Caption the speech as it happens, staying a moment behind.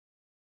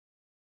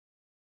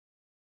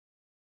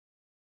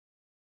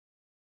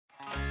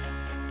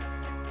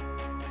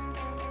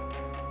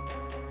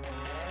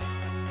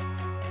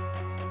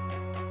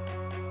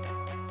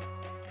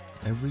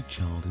Every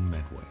child in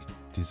Medway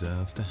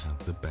deserves to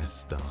have the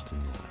best start in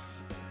life.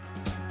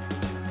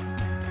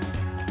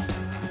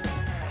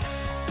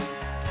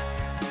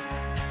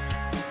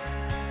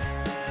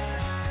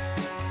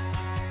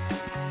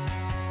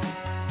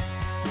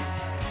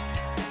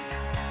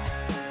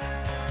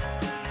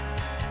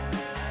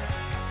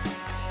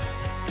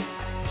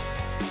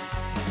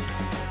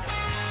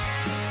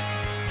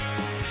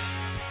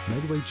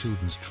 Medway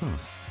Children's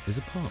Trust is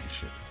a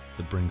partnership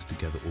that brings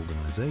together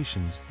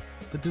organisations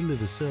that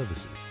deliver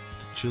services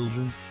to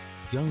children,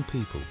 young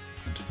people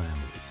and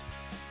families.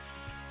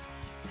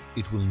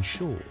 It will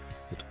ensure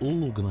that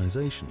all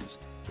organisations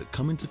that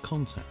come into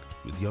contact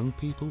with young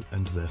people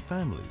and their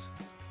families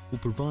will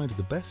provide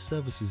the best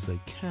services they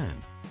can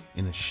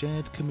in a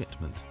shared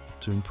commitment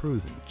to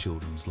improving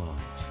children's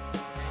lives.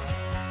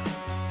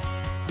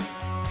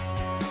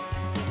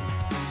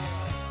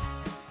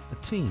 A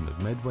team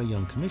of Medway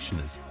Young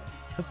Commissioners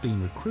have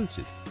been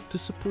recruited to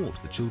support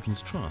the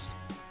Children's Trust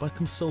by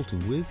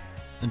consulting with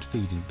and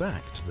feeding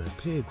back to their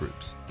peer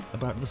groups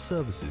about the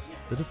services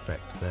that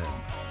affect them.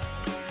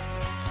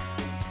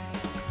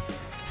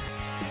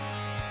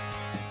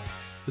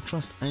 The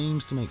Trust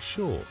aims to make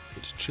sure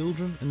that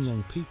children and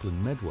young people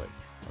in Medway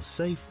are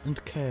safe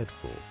and cared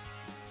for,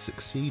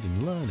 succeed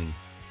in learning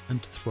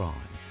and thrive.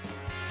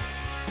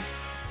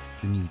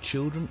 The new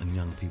Children and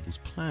Young People's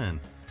Plan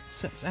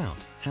sets out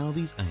how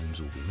these aims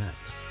will be met.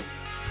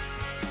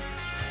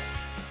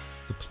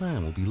 The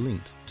plan will be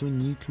linked to a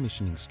new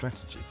commissioning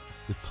strategy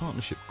with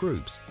partnership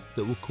groups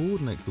that will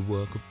coordinate the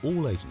work of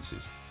all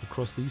agencies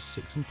across these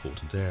 6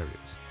 important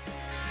areas.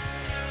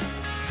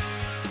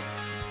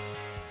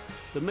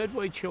 The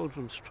Medway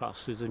Children's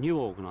Trust is a new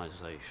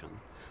organisation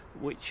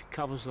which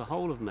covers the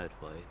whole of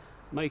Medway,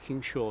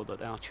 making sure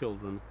that our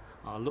children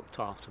are looked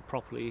after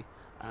properly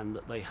and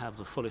that they have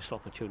the fullest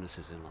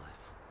opportunities in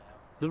life.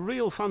 The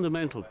real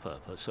fundamental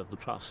purpose of the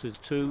Trust is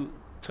to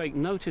take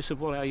notice of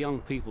what our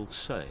young people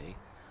say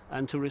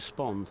and to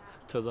respond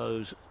to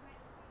those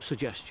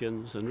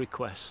suggestions and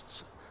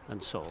requests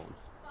and so on.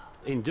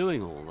 In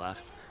doing all that,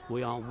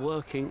 we are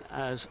working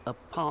as a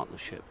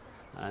partnership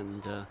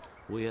and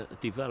we are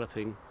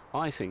developing,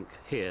 I think,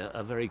 here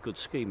a very good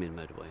scheme in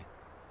Medway.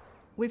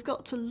 We've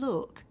got to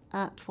look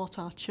at what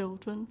our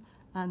children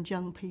and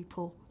young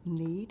people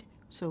need,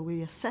 so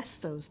we assess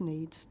those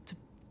needs to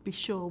be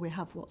sure we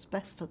have what's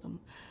best for them,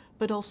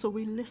 but also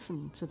we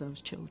listen to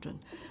those children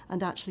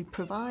and actually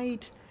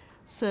provide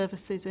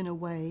services in a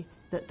way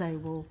that they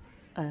will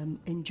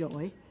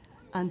enjoy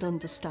and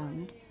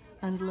understand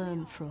and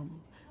learn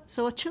from.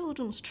 So a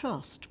Children's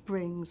Trust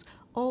brings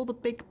all the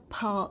big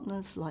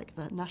partners like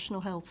the National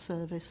Health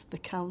Service, the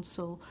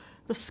council,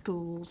 the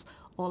schools,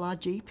 all our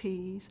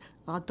GPs,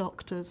 our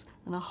doctors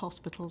and our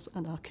hospitals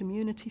and our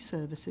community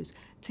services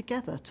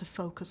together to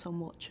focus on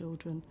what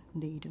children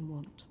need and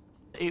want.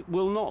 It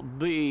will not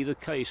be the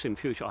case in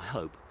future, I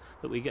hope,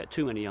 that we get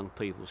too many young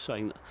people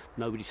saying that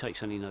nobody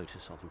takes any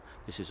notice of them.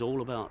 This is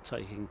all about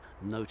taking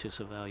notice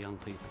of our young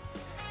people.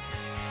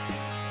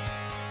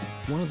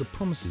 One of the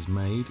promises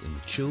made in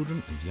the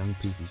Children and Young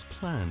People's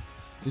Plan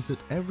is that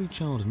every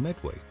child in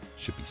Medway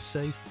should be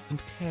safe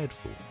and cared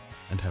for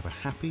and have a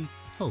happy,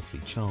 healthy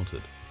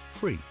childhood,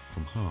 free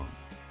from harm.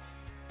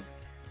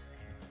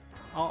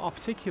 Our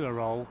particular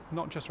role,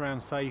 not just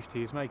around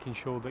safety, is making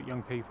sure that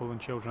young people and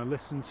children are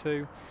listened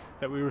to,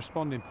 that we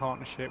respond in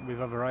partnership with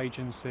other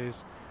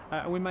agencies,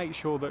 and we make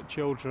sure that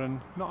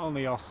children not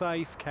only are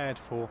safe, cared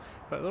for,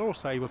 but they're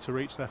also able to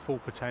reach their full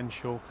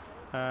potential,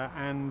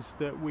 and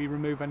that we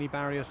remove any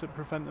barriers that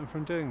prevent them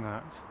from doing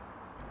that.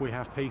 We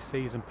have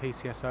PCs and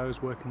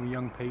PCSOs working with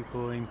young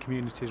people in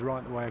communities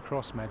right the way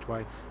across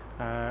Medway,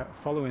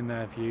 following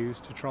their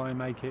views to try and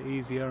make it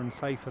easier and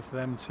safer for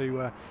them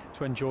to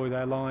enjoy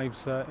their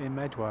lives in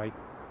Medway.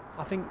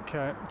 I think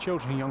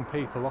children and young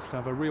people often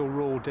have a real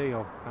raw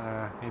deal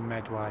in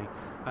Medway,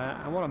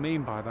 and what I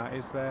mean by that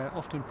is they're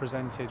often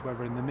presented,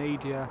 whether in the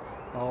media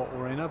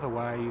or in other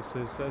ways,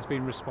 as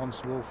being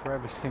responsible for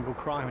every single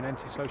crime and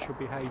antisocial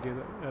behaviour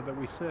that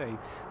we see.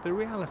 The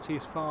reality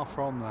is far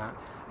from that.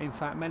 In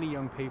fact, many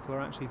young people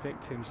are actually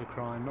victims of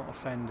crime, not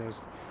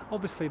offenders.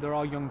 Obviously, there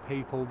are young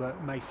people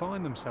that may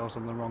find themselves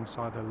on the wrong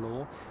side of the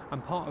law,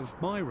 and part of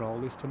my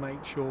role is to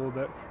make sure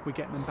that we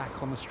get them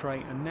back on the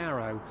straight and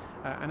narrow,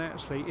 and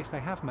actually, if they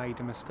have made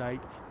a mistake,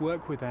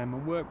 work with them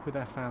and work with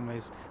their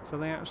families so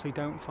they actually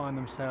don't find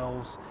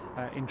themselves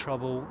in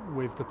trouble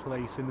with the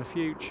police in the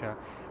future.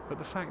 But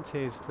the fact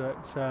is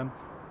that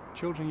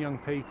children and young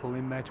people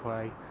in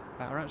Medway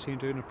are actually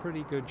doing a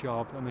pretty good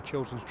job, and the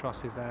Children's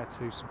Trust is there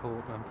to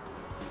support them.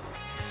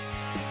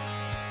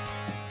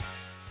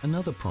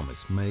 Another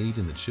promise made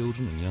in the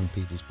Children and Young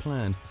People's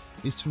Plan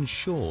is to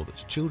ensure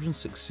that children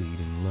succeed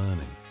in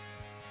learning.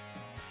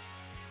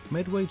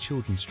 Medway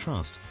Children's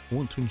Trust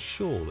want to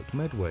ensure that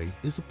Medway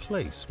is a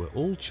place where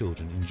all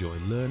children enjoy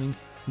learning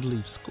and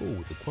leave school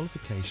with the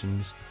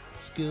qualifications,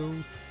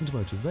 skills and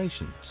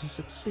motivation to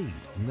succeed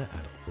in their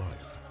adult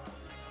life.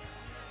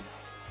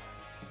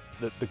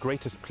 The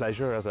greatest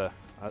pleasure as a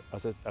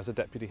as a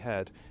deputy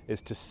head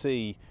is to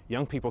see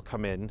young people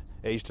come in,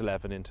 aged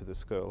 11, into the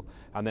school,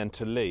 and then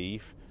to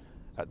leave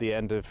at the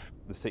end of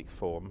the sixth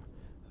form,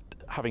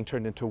 having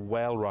turned into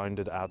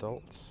well-rounded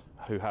adults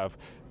who have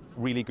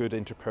really good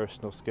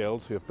interpersonal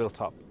skills, who have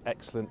built up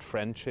excellent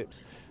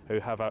friendships, who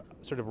have a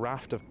sort of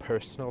raft of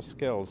personal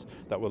skills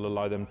that will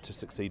allow them to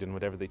succeed in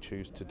whatever they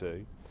choose to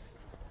do.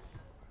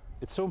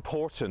 It's so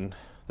important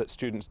that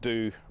students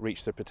do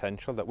reach their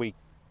potential, that we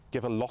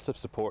give a lot of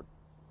support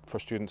for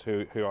students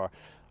who are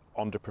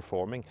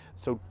underperforming.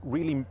 So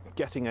really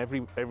getting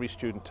every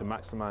student to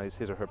maximise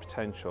his or her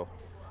potential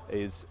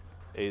is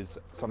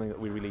something that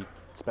we really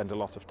spend a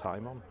lot of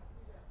time on.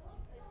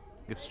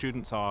 If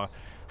students are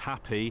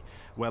happy,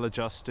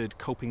 well-adjusted,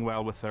 coping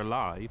well with their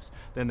lives,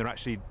 then they're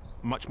actually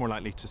much more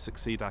likely to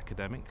succeed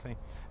academically.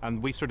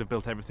 And we've sort of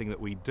built everything that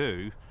we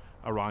do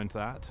around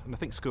that. And I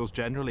think schools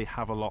generally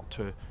have a lot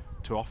to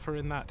offer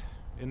in that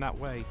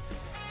way.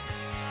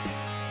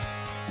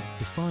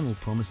 The final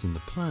promise in the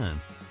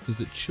plan is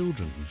that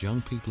children and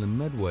young people in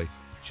Medway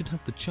should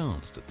have the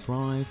chance to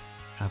thrive,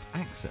 have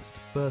access to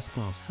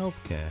first-class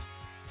healthcare,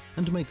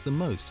 and make the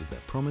most of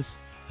their promise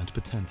and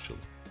potential.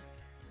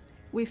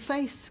 We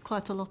face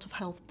quite a lot of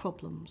health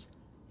problems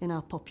in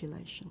our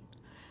population,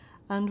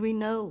 and we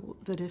know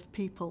that if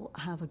people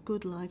have a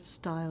good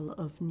lifestyle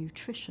of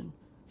nutrition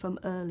from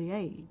early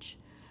age,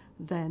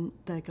 then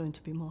they're going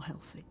to be more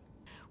healthy.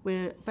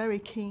 We're very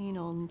keen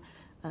on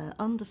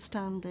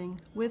understanding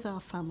with our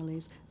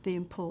families the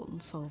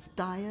importance of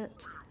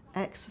diet,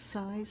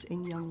 exercise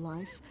in young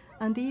life,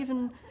 and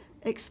even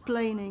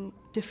explaining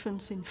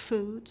difference in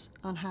foods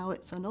and how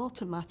it's an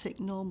automatic,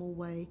 normal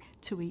way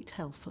to eat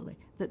healthily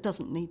that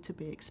doesn't need to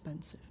be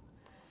expensive.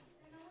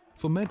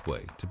 For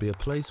Medway to be a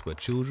place where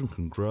children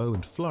can grow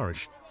and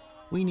flourish,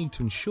 we need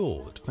to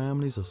ensure that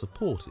families are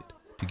supported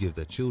to give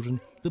their children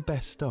the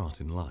best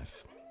start in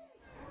life.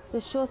 The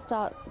Sure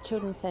Start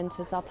Children's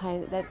Centres are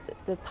playing,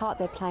 the part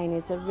they're playing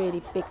is a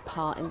really big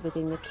part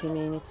within the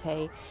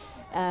community.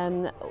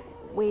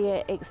 We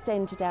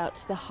extended out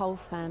to the whole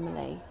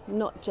family,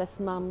 not just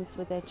mums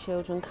with their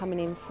children coming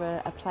in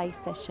for a play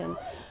session.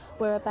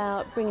 We're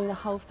about bringing the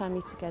whole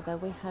family together.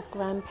 We have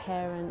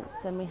grandparents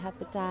and we have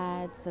the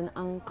dads and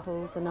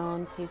uncles and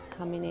aunties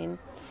coming in.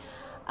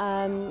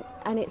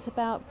 And it's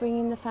about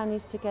bringing the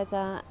families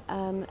together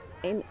and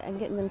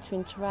getting them to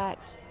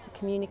interact, to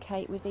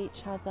communicate with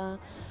each other.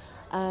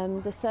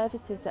 The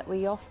services that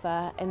we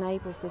offer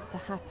enables this to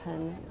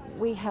happen.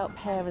 We help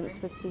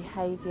parents with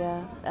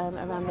behaviour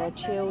around their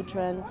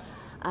children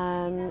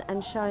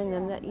and showing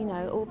them that, you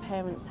know, all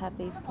parents have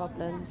these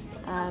problems,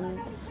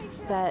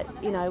 that,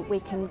 you know, we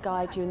can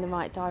guide you in the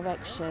right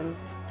direction.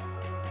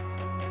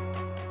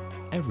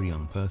 Every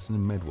young person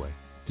in Medway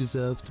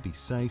deserves to be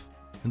safe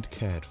and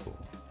cared for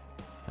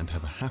and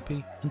have a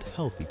happy and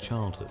healthy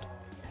childhood,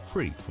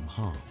 free from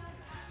harm.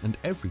 And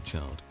every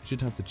child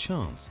should have the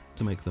chance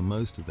to make the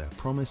most of their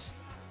promise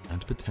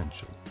and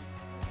potential.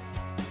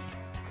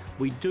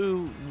 We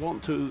do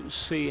want to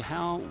see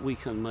how we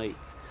can make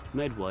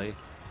Medway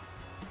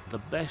the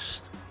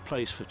best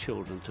place for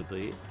children to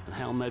be and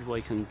how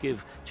Medway can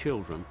give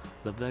children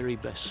the very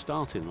best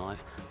start in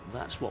life.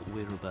 That's what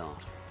we're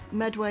about.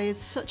 Medway is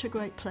such a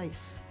great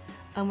place,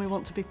 and we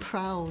want to be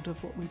proud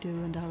of what we do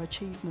and our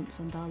achievements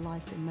and our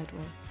life in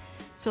Medway.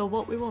 So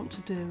what we want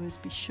to do is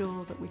be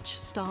sure that we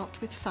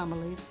start with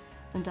families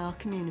and our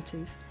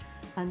communities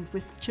and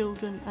with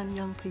children and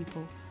young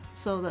people,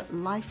 so that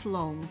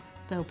lifelong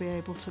they'll be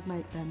able to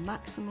make their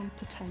maximum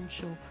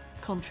potential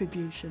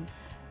contribution.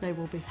 They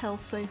will be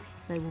healthy,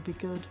 they will be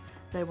good,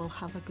 they will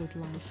have a good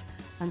life,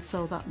 and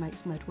so that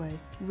makes Medway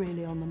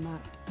really on the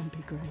map and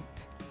be great.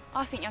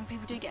 I think young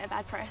people do get a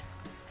bad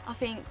press. I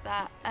think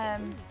that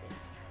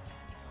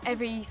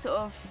every sort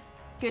of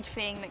good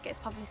thing that gets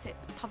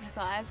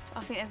publicised,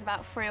 I think there's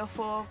about 3 or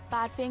 4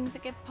 bad things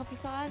that get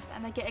publicised,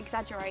 and they get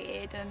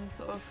exaggerated and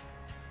sort of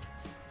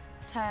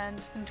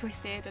turned and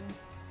twisted and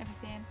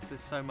everything.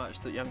 There's so much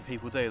that young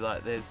people do,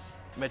 like there's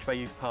Medway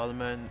Youth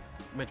Parliament,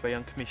 Medway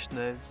Young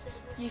Commissioners,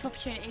 Youth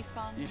Opportunities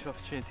Fund. Youth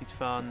Opportunities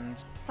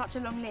Fund. Such a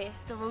long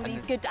list of all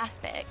these good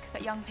aspects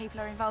that young people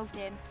are involved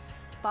in,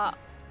 but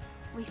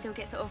we still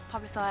get sort of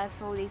publicised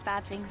for all these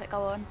bad things that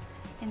go on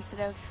instead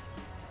of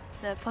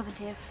the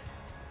positive.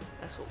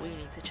 That's what we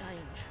need to change.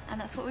 And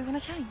that's what we want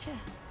to change, yeah.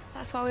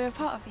 That's why we're a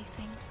part of these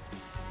things.